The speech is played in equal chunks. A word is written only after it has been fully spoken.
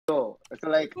So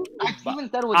like, I even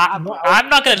said it was I'm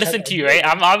not gonna listen to you, right?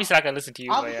 I'm obviously not gonna listen to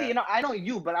you. obviously, but, you know, I know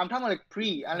you, but I'm talking about like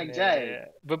Pre and like Jay. yeah.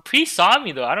 But Pre saw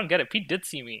me though. I don't get it. Pre did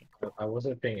see me. I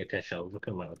wasn't paying attention. I was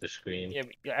looking at the screen. Yeah,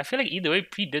 I feel like either way,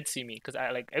 Pre did see me because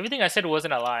I like everything I said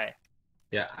wasn't a lie.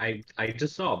 Yeah, I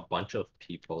just saw a bunch of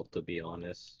people, to be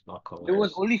honest. Not There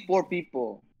was colors. only 4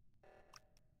 people.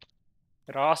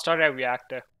 It all started at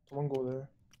reactor. Someone go there.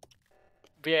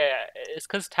 But yeah, it's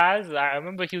because Taz. I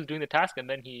remember he was doing the task and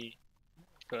then he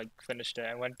like finished it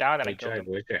and went down and I Hey, killed Jai, him.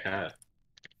 where's your hat?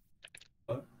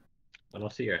 What? I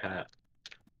don't see your hat.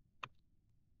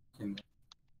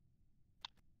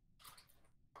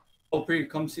 Oh, Pre,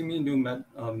 come see me and do med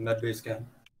base scan.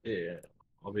 Yeah,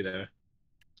 I'll be there.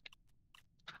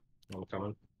 I'm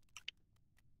coming.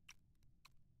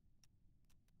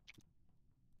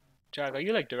 Jack, are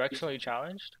you like directionally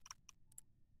challenged?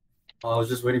 I was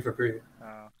just waiting for Pre.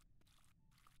 Oh.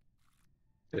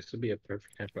 This would be a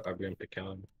perfect time for Arbium to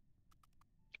kill him.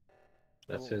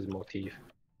 That's his motif.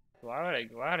 Why would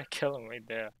I kill him right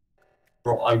there?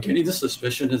 Bro, I'm getting the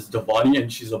suspicion it's Devani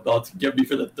and she's about to get me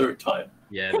for the 3rd time.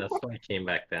 Yeah, that's why I came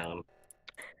back down.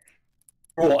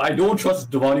 Bro, I don't trust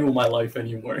Devani with my life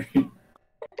anymore.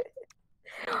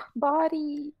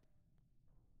 Body.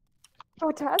 Oh,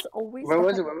 Taz always. Where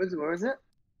was it? Where was it?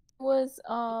 Was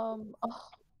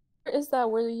where is that?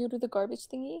 Where you do the garbage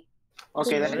thingy?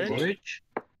 Okay, then Storage? it's Jay. Storage?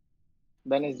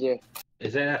 Then it's Jay.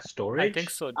 Is that at storage? I think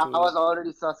so too. I was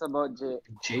already sus about Jay.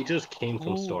 Jay just came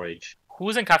from Ooh. storage.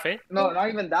 Who's in cafe? No, not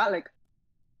even that. Like,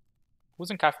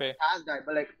 Who's in cafe? Taz died,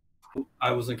 but like,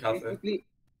 I was in cafe. basically,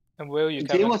 And where were you,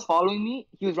 Jay Kevin? was following me.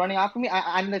 He was running after me.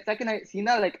 And the second I seen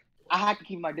that, like, I had to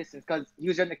keep my distance because he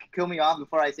was trying to kill me off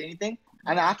before I say anything.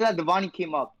 And then after that, Devani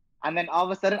came up. And then all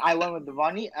of a sudden, I went with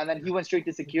Devani, and then he went straight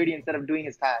to security instead of doing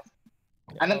his task.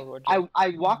 And then I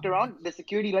walked around, the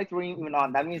security lights weren't even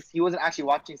on. That means he wasn't actually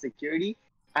watching security.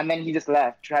 And then he just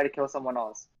left, tried to kill someone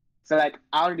else. So, like,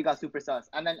 I already got super sus.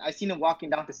 And then I seen him walking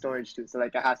down to storage, too. So,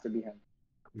 like, it has to be him.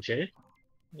 Jay?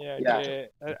 Yeah.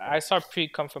 I saw Pre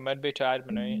come from medbay to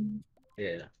admin, right?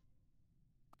 Yeah.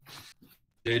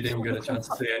 Jay didn't get a chance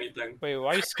to say anything. Wait,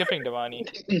 why are you skipping Devani?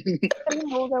 I didn't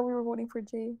know that we were voting for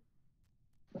Jay.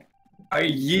 I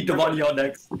yeet Devani on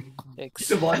next. Yikes.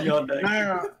 Devani on next.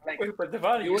 No. Like, Wait, but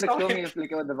Devani, you would have killed me if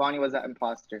like, Devani was that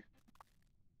imposter.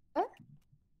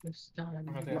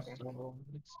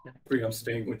 Pre, I'm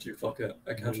staying with you. Fuck it.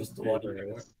 I can't trust Devani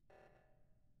anymore.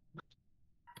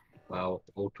 Wow,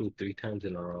 O2 3 times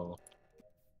in a row.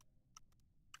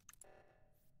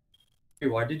 Hey,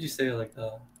 why did you say it like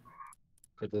that?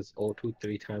 Because it's O2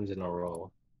 3 times in a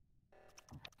row.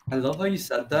 I love how you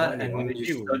said that, Why and did when you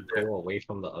you stood there. go away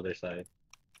from the other side?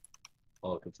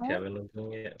 Oh, because What? Kevin was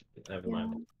doing it? Never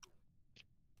mind.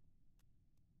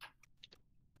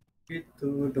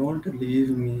 Don't leave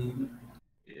me.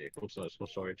 Yeah, come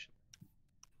storage.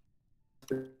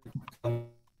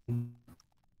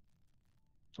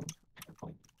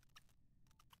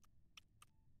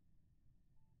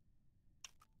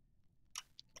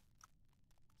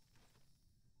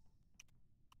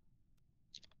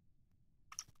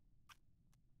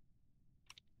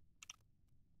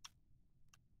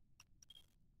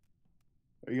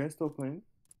 Are you guys still playing?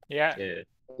 Yeah.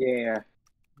 Yeah.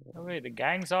 Oh, wait, the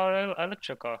gang's all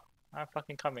electrical. I'm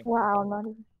fucking coming. Wow, not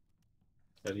even.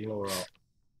 How do you know we're out?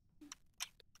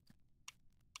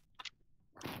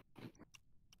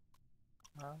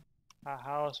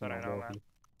 How else would I know, man?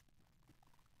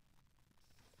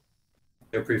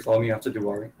 Yeah, Pre, follow me. You have to do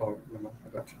Wari. Oh, never mind. I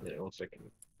got you. Yeah, 1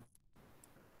 second.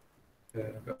 Yeah,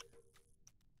 I got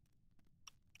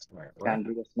Alright, Can't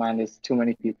do this, man. There's too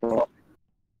many people.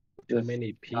 too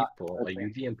many people. Are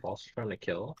you the imposter trying to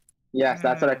kill? Yes,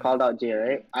 that's what I called out, Jay,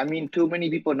 right? I mean, too many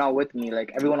people not with me.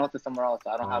 Like, everyone else is somewhere else.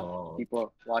 I don't have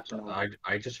people watching.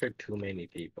 I just heard too many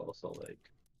people, so like.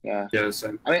 Yeah. Yeah,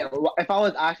 same. I mean, if I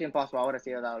was actually impossible, I would have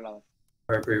said that out loud.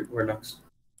 Alright, Pre, we're next.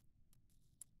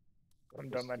 I'm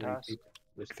done my task.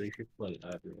 There's 3 people in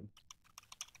admin.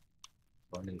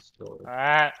 1 in storage.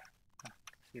 Ah.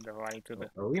 See the running to the.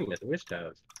 Are we missing? Which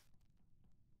Taz?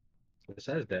 This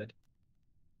Taz dead.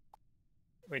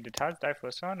 Wait, did Taz die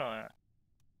first round or?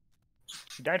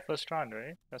 He died first round,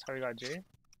 right? That's how we got Jay. I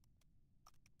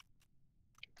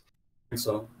think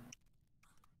so.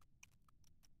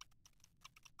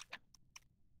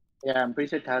 Yeah, I'm pretty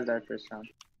sure Taz died first round.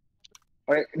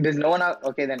 Wait, does no one have?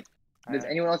 Okay, then. Does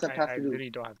anyone else have tasks I to do? really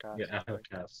don't have tasks. Yeah, I have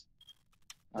Taz.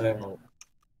 Yeah.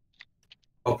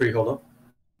 Oh, Pre, hold up.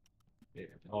 Yeah,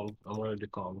 I'm gonna do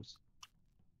comms.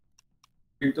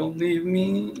 You don't leave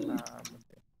me.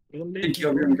 Okay. Thank you,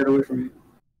 everyone. Get away from me.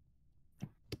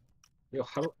 Yo,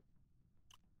 how?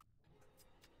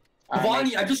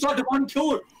 Devani, I just saw Devani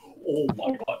kill her. Oh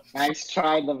my god. Nice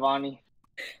try, Devani.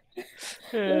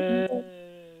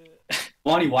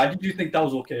 Devani, why did you think that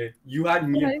was okay? You had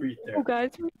me and Preet You there.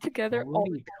 guys were together How all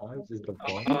many times is the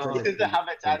bomb? Doesn't have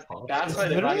a chance. That's why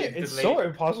It's they brought literally, you into it's late. so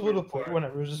impossible to play when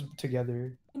everyone's just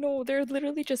together. No, they're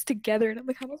literally just together, and I'm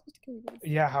like, how am I supposed to kill you guys?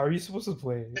 Yeah, how are you supposed to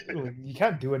play? Like, you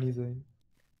can't do anything.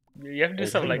 You have to do Oh,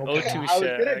 some like okay. O2 I was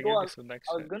shit. gonna You go have on- to do some next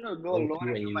I was shit. gonna go Oh, alone you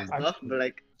and do and my you. stuff, but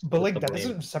like, But like the that blame?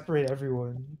 doesn't separate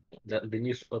everyone. Then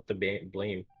you split the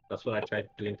blame. That's what I tried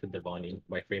doing to Devani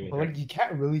by framing But her. like you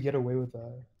can't really get away with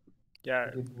that. Yeah,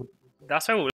 Like, it- that's why